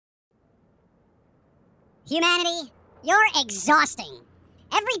Humanity, you're exhausting.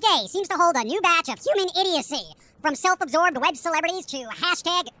 Every day seems to hold a new batch of human idiocy. From self-absorbed web celebrities to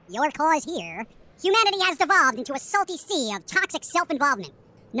hashtag your cause here, humanity has devolved into a salty sea of toxic self-involvement.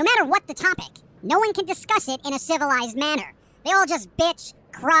 No matter what the topic, no one can discuss it in a civilized manner. They all just bitch,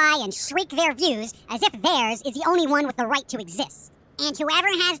 cry, and shriek their views as if theirs is the only one with the right to exist. And whoever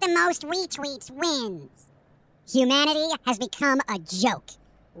has the most retweets wins. Humanity has become a joke.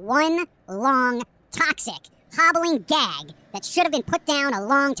 One long, toxic, hobbling gag that should have been put down a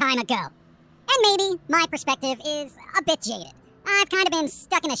long time ago. And maybe my perspective is a bit jaded. I've kind of been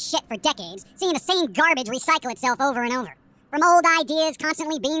stuck in a shit for decades, seeing the same garbage recycle itself over and over. From old ideas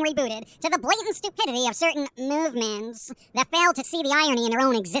constantly being rebooted, to the blatant stupidity of certain movements that fail to see the irony in their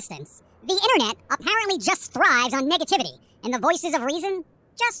own existence. The internet apparently just thrives on negativity, and the voices of reason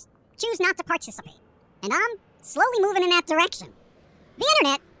just choose not to participate. And I'm slowly moving in that direction. The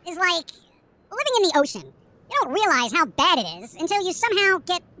internet is like living in the ocean. You don't realize how bad it is until you somehow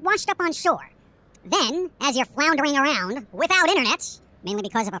get washed up on shore. Then, as you're floundering around without internet, mainly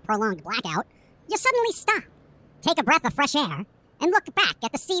because of a prolonged blackout, you suddenly stop, take a breath of fresh air, and look back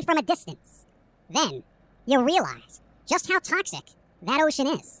at the sea from a distance. Then, you realize just how toxic that ocean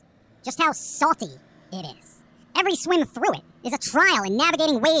is, just how salty it is. Every swim through it is a trial in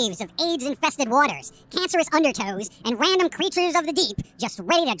navigating waves of AIDS-infested waters, cancerous undertows, and random creatures of the deep just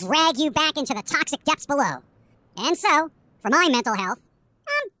ready to drag you back into the toxic depths below. And so, for my mental health,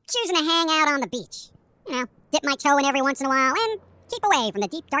 I'm choosing to hang out on the beach. You know, dip my toe in every once in a while and keep away from the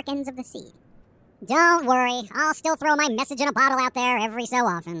deep, dark ends of the sea. Don't worry, I'll still throw my message in a bottle out there every so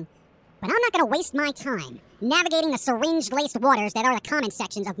often. But I'm not going to waste my time navigating the syringe-laced waters that are the comment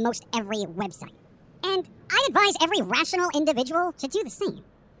sections of most every website. And I advise every rational individual to do the same.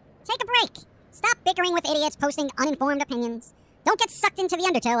 Take a break. Stop bickering with idiots posting uninformed opinions. Don't get sucked into the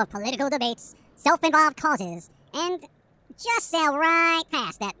undertow of political debates, self-involved causes, and just sail right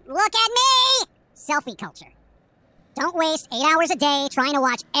past that "look at me" selfie culture. Don't waste 8 hours a day trying to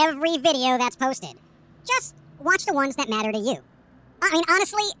watch every video that's posted. Just watch the ones that matter to you. I mean,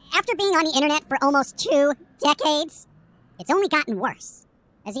 honestly, after being on the internet for almost 2 decades, it's only gotten worse.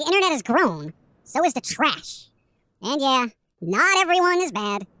 As the internet has grown, so is the trash. And yeah, not everyone is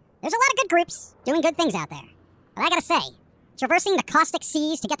bad. There's a lot of good groups doing good things out there. But I gotta say, traversing the caustic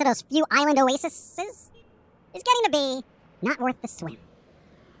seas to get to those few island oases is getting to be not worth the swim.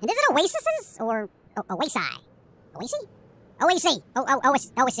 And is it oases or oasi? Oasi? Oasi.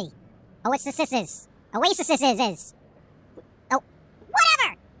 Oasi. Oasis. Oasis is. Oh,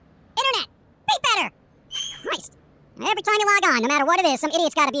 whatever! Internet, be better! Christ. Every time you log on, no matter what it is, some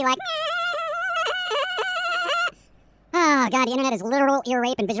idiot's gotta be like, oh god, the internet is literal ear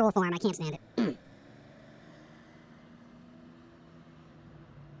rape in visual form. I can't stand it.